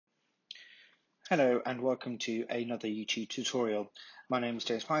Hello and welcome to another YouTube tutorial. My name is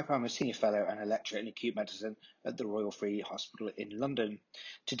James Piper. I'm a Senior Fellow and a Lecturer in Acute Medicine at the Royal Free Hospital in London.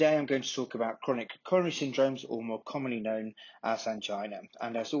 Today I'm going to talk about chronic coronary syndromes, or more commonly known as angina.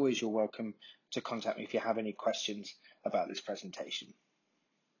 And as always, you're welcome to contact me if you have any questions about this presentation.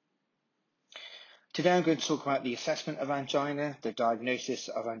 Today I'm going to talk about the assessment of angina, the diagnosis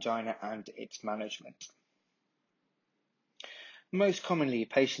of angina and its management. Most commonly,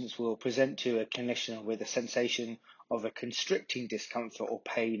 patients will present to a clinician with a sensation of a constricting discomfort or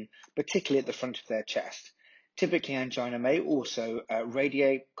pain, particularly at the front of their chest. Typically, angina may also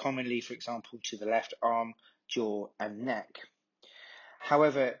radiate, commonly, for example, to the left arm, jaw, and neck.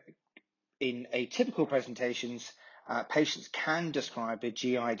 However, in atypical presentations, patients can describe a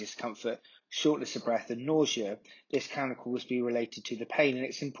GI discomfort, shortness of breath, and nausea. This can, of course, be related to the pain, and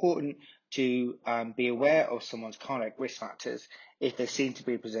it's important to be aware of someone's cardiac risk factors if they seem to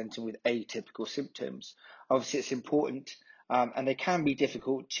be presenting with atypical symptoms. Obviously, it's important, and they can be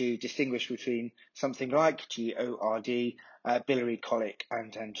difficult to distinguish between something like GORD, biliary colic,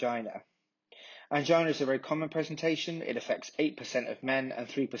 and angina. Angina is a very common presentation. It affects 8% of men and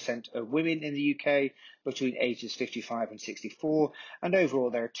 3% of women in the UK between ages 55 and 64. And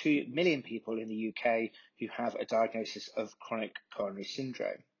overall, there are 2 million people in the UK who have a diagnosis of chronic coronary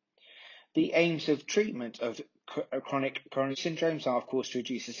syndrome. The aims of treatment of chronic coronary syndromes are, of course, to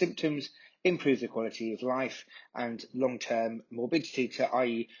reduce the symptoms, improve the quality of life and long-term morbidity,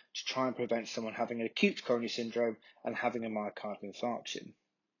 i.e. to try and prevent someone having an acute coronary syndrome and having a myocardial infarction.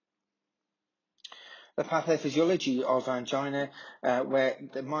 The pathophysiology of angina, where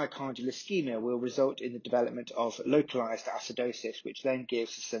the myocardial ischemia will result in the development of localized acidosis, which then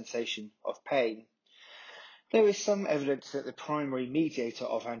gives a sensation of pain. There is some evidence that the primary mediator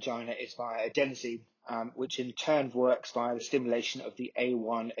of angina is via adenosine, which in turn works via the stimulation of the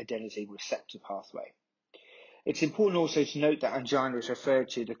A1 adenosine receptor pathway. It's important also to note that angina is referred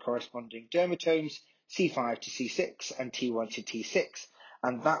to the corresponding dermatomes C5 to C6 and T1 to T6,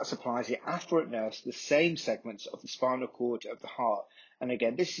 and that supplies the afferent nerves, the same segments of the spinal cord of the heart. And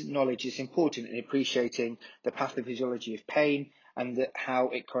again, this knowledge is important in appreciating the pathophysiology of pain and how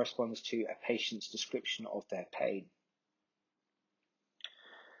it corresponds to a patient's description of their pain.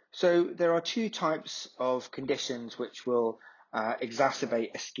 So there are 2 types of conditions which will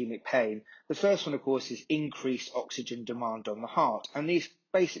exacerbate ischemic pain. The first one, of course, is increased oxygen demand on the heart, and these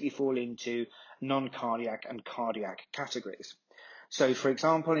basically fall into non-cardiac and cardiac categories. So, for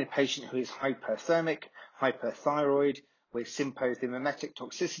example, in a patient who is hyperthermic, hyperthyroid, with sympathomimetic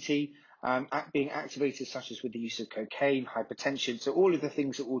toxicity being activated, such as with the use of cocaine, hypertension, so all of the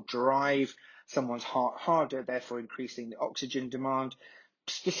things that will drive someone's heart harder, therefore increasing the oxygen demand.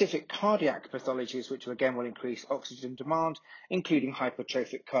 Specific cardiac pathologies, which again will increase oxygen demand, including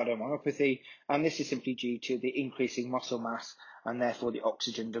hypertrophic cardiomyopathy, and this is simply due to the increasing muscle mass and therefore the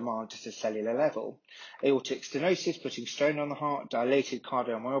oxygen demand at a cellular level. Aortic stenosis, putting strain on the heart, dilated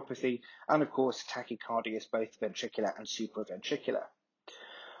cardiomyopathy, and of course tachycardia is both ventricular and supraventricular.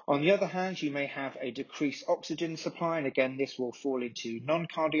 On the other hand, you may have a decreased oxygen supply, and again, this will fall into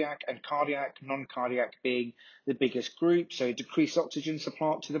non-cardiac and cardiac, non-cardiac being the biggest group. So decreased oxygen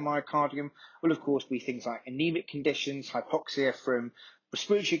supply to the myocardium will, of course, be things like anemic conditions, hypoxia from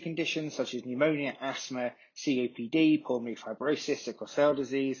respiratory conditions such as pneumonia, asthma, COPD, pulmonary fibrosis, sickle cell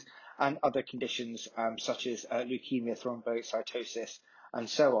disease, and other conditions such as leukemia, thrombocytosis, and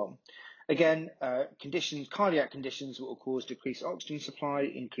so on. Again, cardiac conditions that will cause decreased oxygen supply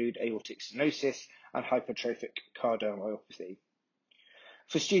include aortic stenosis and hypertrophic cardiomyopathy.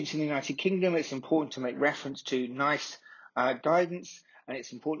 For students in the United Kingdom, it's important to make reference to NICE guidance, and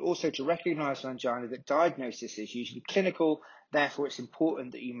it's important also to recognise with angina that diagnosis is usually clinical. Therefore, it's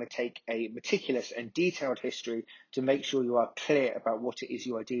important that you take a meticulous and detailed history to make sure you are clear about what it is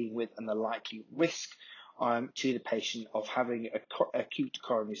you are dealing with and the likely risk to the patient of having acute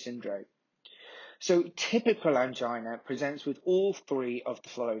coronary syndrome. So typical angina presents with all 3 of the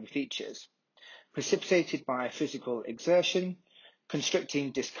following features: precipitated by physical exertion,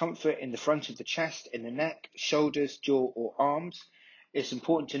 constricting discomfort in the front of the chest, in the neck, shoulders, jaw, or arms. It's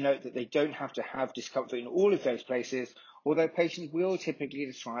important to note that they don't have to have discomfort in all of those places, although patients will typically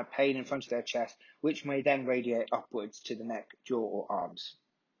describe pain in front of their chest, which may then radiate upwards to the neck, jaw, or arms.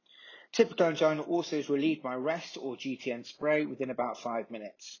 Typical angina also is relieved by rest or GTN spray within about 5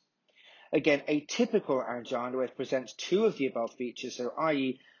 minutes. Again, atypical angina presents 2 of the above features, so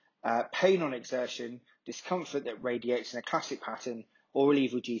i.e. pain on exertion, discomfort that radiates in a classic pattern, or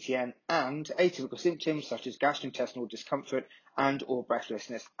relief with GTN, and atypical symptoms such as gastrointestinal discomfort and or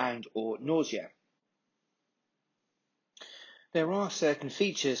breathlessness and or nausea. There are certain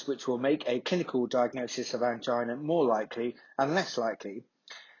features which will make a clinical diagnosis of angina more likely and less likely.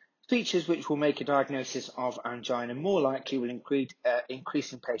 Features which will make a diagnosis of angina more likely will include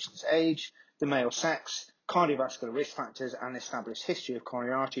increasing patient's age, the male sex, cardiovascular risk factors, and established history of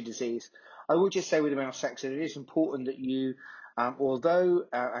coronary artery disease. I would just say with the male sex that it is important that you, although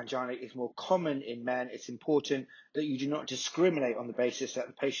angina is more common in men, it's important that you do not discriminate on the basis that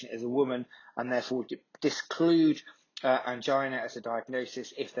the patient is a woman and therefore disclude angina as a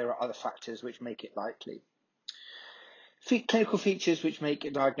diagnosis if there are other factors which make it likely. Clinical features which make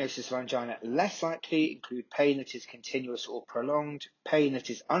a diagnosis of angina less likely include pain that is continuous or prolonged, pain that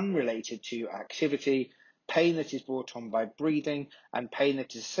is unrelated to activity, pain that is brought on by breathing, and pain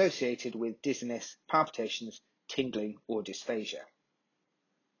that is associated with dizziness, palpitations, tingling, or dysphagia.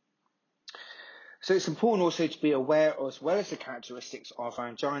 So it's important also to be aware, as well as the characteristics of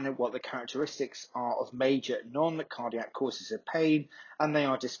angina, what the characteristics are of major non-cardiac causes of pain, and they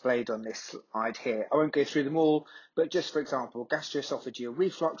are displayed on this slide here. I won't go through them all, but just for example, gastroesophageal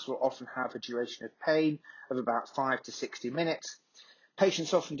reflux will often have a duration of pain of about 5 to 60 minutes.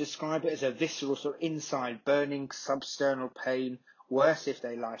 Patients often describe it as a visceral sort of inside burning, substernal pain. Worse if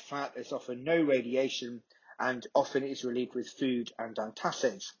they lie flat, there's often no radiation, and often it is relieved with food and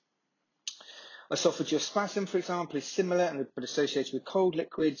antacids. Esophageal spasm, for example, is similar but associated with cold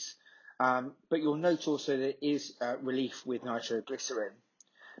liquids, but you'll note also there is relief with nitroglycerin.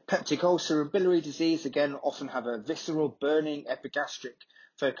 Peptic ulcer and biliary disease, again, often have a visceral, burning, epigastric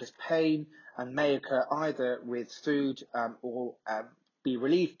focused pain and may occur either with food or be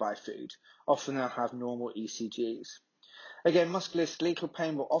relieved by food. Often they'll have normal ECGs. Again, musculoskeletal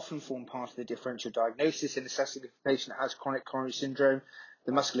pain will often form part of the differential diagnosis in assessing if a patient has chronic coronary syndrome.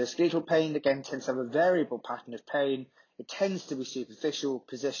 The musculoskeletal pain, again, tends to have a variable pattern of pain. It tends to be superficial,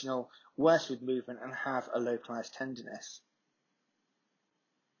 positional, worse with movement, and have a localized tenderness.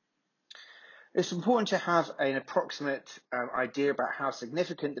 It's important to have an approximate idea about how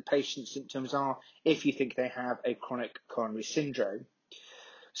significant the patient's symptoms are if you think they have a chronic coronary syndrome.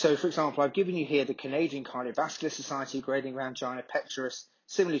 So, for example, I've given you here the Canadian Cardiovascular Society grading of angina pectoris,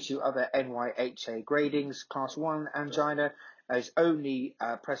 similar to other NYHA gradings. Class 1 angina is only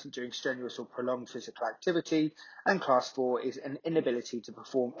present during strenuous or prolonged physical activity, and Class 4 is an inability to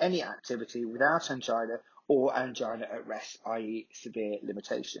perform any activity without angina or angina at rest, i.e. severe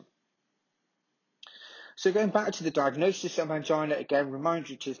limitation. So going back to the diagnosis of angina, again, remind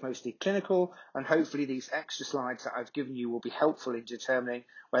you it is mostly clinical, and hopefully these extra slides that I've given you will be helpful in determining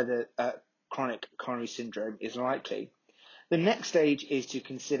whether chronic coronary syndrome is likely. The next stage is to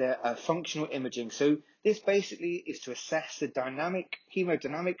consider functional imaging. So this basically is to assess the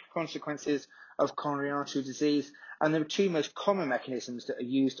hemodynamic consequences of coronary artery disease, and the two most common mechanisms that are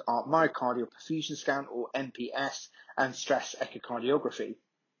used are myocardial perfusion scan, or MPS, and stress echocardiography.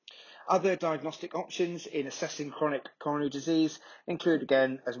 Other diagnostic options in assessing chronic coronary disease include,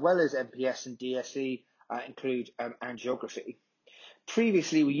 again, as well as MPS and DSE, include angiography.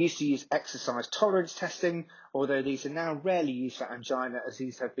 Previously, we used to use exercise tolerance testing, although these are now rarely used for angina, as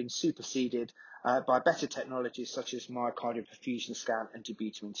these have been superseded by better technologies such as myocardial perfusion scan and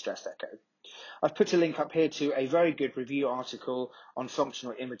dobutamine stress echo. I've put a link up here to a very good review article on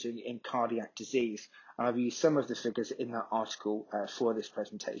functional imaging in cardiac disease, and I've used some of the figures in that article for this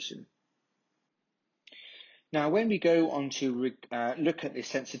presentation. Now, when we go on to look at the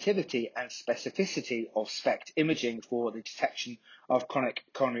sensitivity and specificity of SPECT imaging for the detection of chronic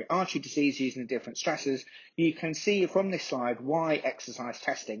coronary artery disease using the different stressors, you can see from this slide why exercise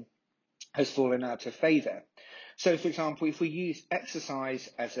testing has fallen out of favour. So, for example, if we use exercise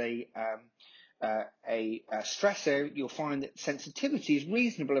as a stressor, you'll find that sensitivity is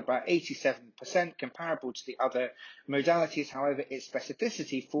reasonable, about 87%, comparable to the other modalities. However, its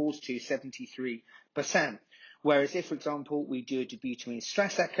specificity falls to 73%. Whereas if, for example, we do a dobutamine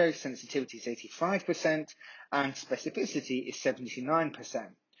stress echo, sensitivity is 85% and specificity is 79%.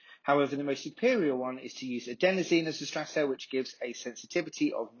 However, the most superior one is to use adenosine as a stressor, which gives a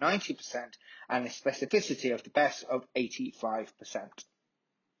sensitivity of 90% and a specificity of the best of 85%.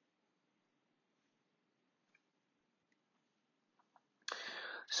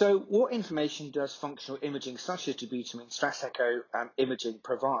 So what information does functional imaging such as dobutamine stress echo imaging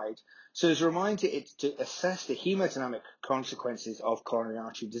provide? So as a reminder, it's to assess the hemodynamic consequences of coronary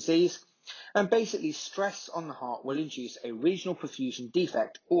artery disease, and basically stress on the heart will induce a regional perfusion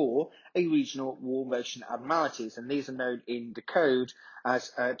defect or a regional wall motion abnormalities, and these are known in the code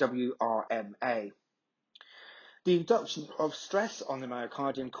as WRMA. The induction of stress on the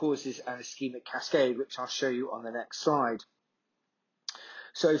myocardium causes an ischemic cascade, which I'll show you on the next slide.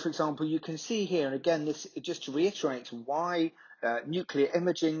 So, for example, you can see here, and again, this just to reiterate why nuclear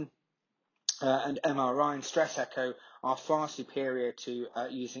imaging and MRI and stress echo are far superior to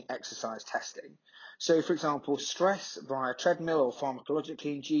using exercise testing. So, for example, stress via treadmill or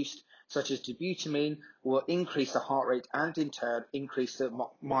pharmacologically induced, such as dobutamine, will increase the heart rate and in turn increase the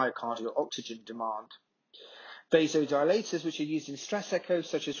myocardial oxygen demand. Vasodilators, which are used in stress echoes,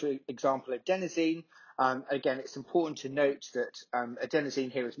 such as, for example, adenosine. Again, it's important to note that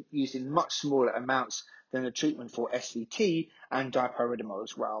adenosine here is used in much smaller amounts than the treatment for SVT and dipyridamole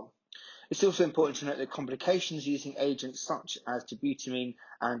as well. It's also important to note that complications using agents such as dobutamine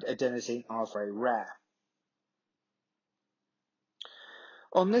and adenosine are very rare.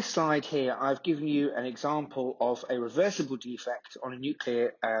 On this slide here, I've given you an example of a reversible defect on a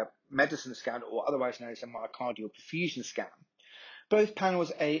nuclear medicine scan, or otherwise known as a myocardial perfusion scan. Both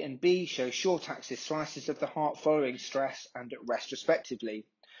panels A and B show short axis slices of the heart following stress and at rest respectively.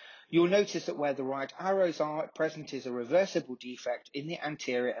 You'll notice that where the right arrows are present is a reversible defect in the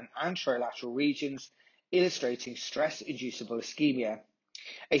anterior and anterolateral regions, illustrating stress-inducible ischemia.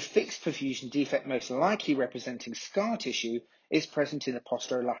 A fixed perfusion defect, most likely representing scar tissue, is present in the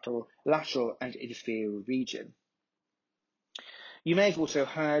posterolateral, lateral and inferior region. You may have also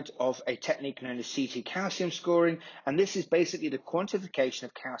heard of a technique known as CT calcium scoring, and this is basically the quantification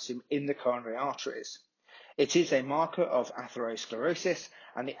of calcium in the coronary arteries. It is a marker of atherosclerosis,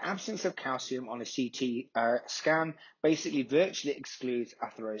 and the absence of calcium on a CT scan basically virtually excludes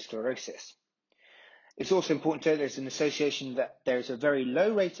atherosclerosis. It's also important to note there's an association that there is a very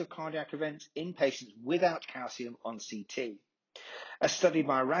low rate of cardiac events in patients without calcium on CT. A study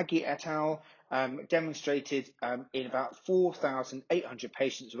by Raggi et al. Demonstrated in about 4,800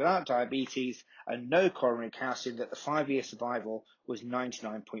 patients without diabetes and no coronary calcium that the 5-year survival was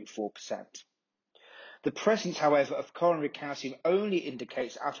 99.4%. The presence, however, of coronary calcium only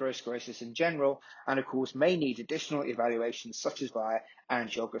indicates atherosclerosis in general and, of course, may need additional evaluations such as via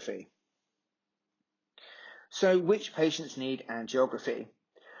angiography. So, which patients need angiography?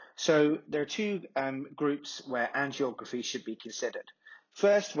 So, there are two groups where angiography should be considered.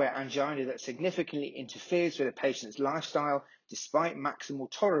 First, where angina that significantly interferes with a patient's lifestyle despite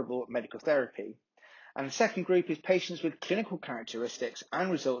maximal tolerable medical therapy. And the second group is patients with clinical characteristics and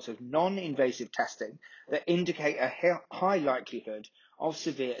results of non-invasive testing that indicate a high likelihood of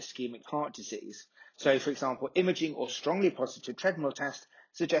severe ischemic heart disease. So, for example, imaging or strongly positive treadmill test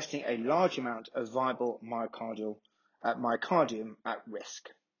suggesting a large amount of viable myocardium at risk.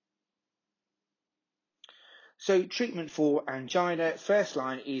 So, treatment for angina, first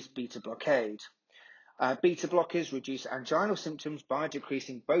line is beta blockade. Beta blockers reduce anginal symptoms by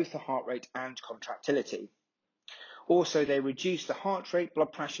decreasing both the heart rate and contractility. Also, they reduce the heart rate,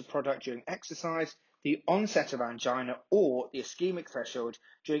 blood pressure product during exercise, the onset of angina, or the ischemic threshold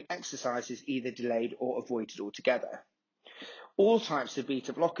during exercise is either delayed or avoided altogether. All types of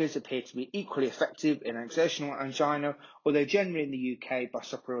beta blockers appear to be equally effective in exertional angina, although generally in the UK,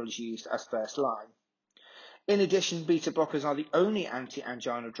 bisoprolol is used as first line. In addition, beta blockers are the only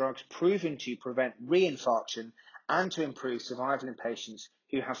anti-anginal drugs proven to prevent reinfarction and to improve survival in patients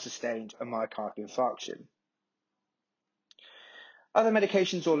who have sustained a myocardial infarction. Other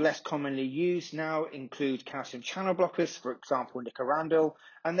medications, or less commonly used now, include calcium channel blockers, for example nicorandil,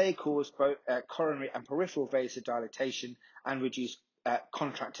 and they cause both coronary and peripheral vasodilatation and reduce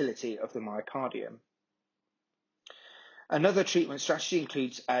contractility of the myocardium. Another treatment strategy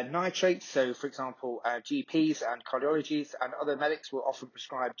includes nitrates. So, for example, GPs and cardiologists and other medics will often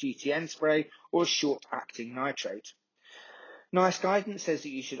prescribe GTN spray or a short-acting nitrate. NICE guidance says that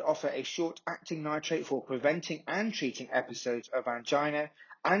you should offer a short-acting nitrate for preventing and treating episodes of angina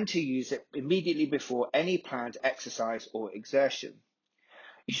and to use it immediately before any planned exercise or exertion.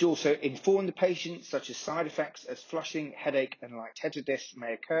 You should also inform the patient, such as side effects as flushing, headache, and lightheadedness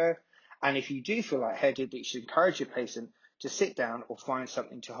may occur. And if you do feel lightheaded, you should encourage your patient to sit down or find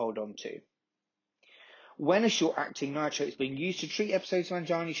something to hold on to. When a short-acting nitrate is being used to treat episodes of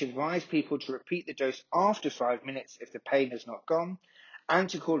angina, you should advise people to repeat the dose after 5 minutes if the pain has not gone, and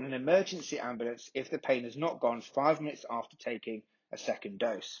to call an emergency ambulance if the pain has not gone 5 minutes after taking a second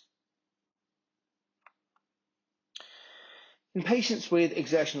dose. In patients with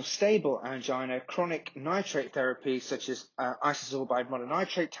exertional stable angina, chronic nitrate therapies such as isosorbide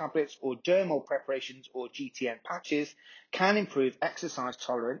mononitrate tablets or dermal preparations or GTN patches can improve exercise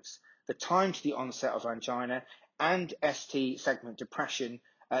tolerance, the time to the onset of angina, and ST segment depression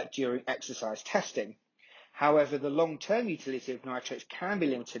during exercise testing. However, the long-term utility of nitrates can be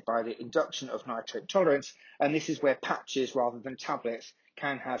limited by the induction of nitrate tolerance, and this is where patches rather than tablets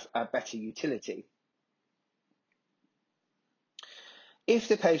can have a better utility. If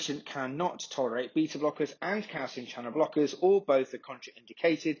the patient cannot tolerate beta blockers and calcium channel blockers, or both are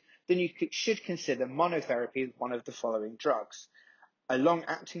contraindicated, then you should consider monotherapy with one of the following drugs: a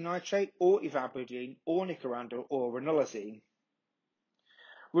long-acting nitrate, or ivabradine, or nicorandil, or ranolazine.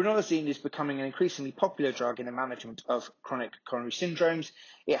 Ranolazine is becoming an increasingly popular drug in the management of chronic coronary syndromes.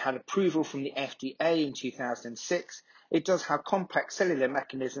 It had approval from the FDA in 2006. It does have complex cellular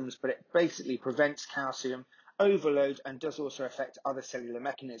mechanisms, but it basically prevents calcium overload and does also affect other cellular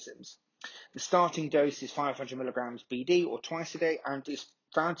mechanisms. The starting dose is 500 milligrams BD or twice a day and is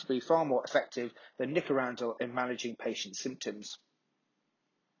found to be far more effective than nicorandil in managing patient symptoms.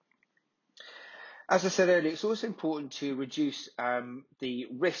 As I said earlier, it's also important to reduce the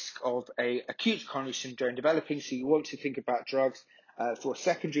risk of an acute coronary syndrome developing, so you want to think about drugs for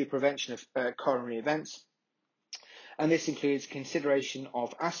secondary prevention of coronary events. And this includes consideration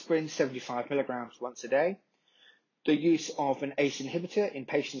of aspirin, 75 milligrams once a day, the use of an ACE inhibitor in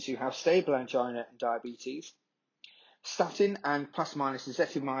patients who have stable angina and diabetes, statin and plus minus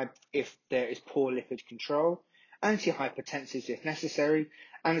ezetimibe if there is poor lipid control, antihypertensives if necessary,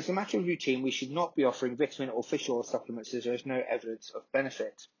 and as a matter of routine, we should not be offering vitamin or fish oil supplements as there is no evidence of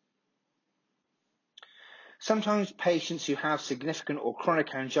benefit. Sometimes patients who have significant or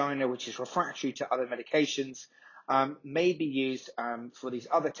chronic angina, which is refractory to other medications, may be used for these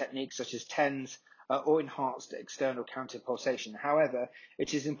other techniques such as TENS or enhanced external counterpulsation. However,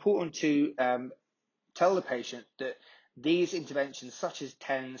 it is important to tell the patient that these interventions such as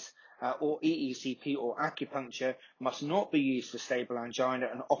TENS or EECP or acupuncture must not be used for stable angina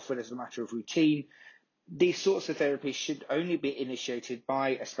and offered as a matter of routine. These sorts of therapies should only be initiated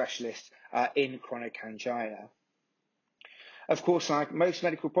by a specialist in chronic angina. Of course, like most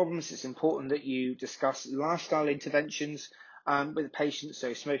medical problems, it's important that you discuss lifestyle interventions with the patient,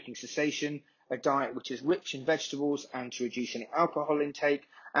 so smoking cessation, a diet which is rich in vegetables and to reduce any alcohol intake,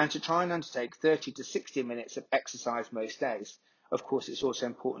 and to try and undertake 30 to 60 minutes of exercise most days. Of course, it's also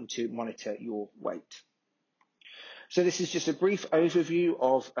important to monitor your weight. So this is just a brief overview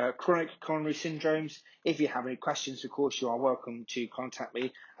of chronic coronary syndromes. If you have any questions, of course, you are welcome to contact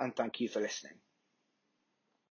me, and thank you for listening.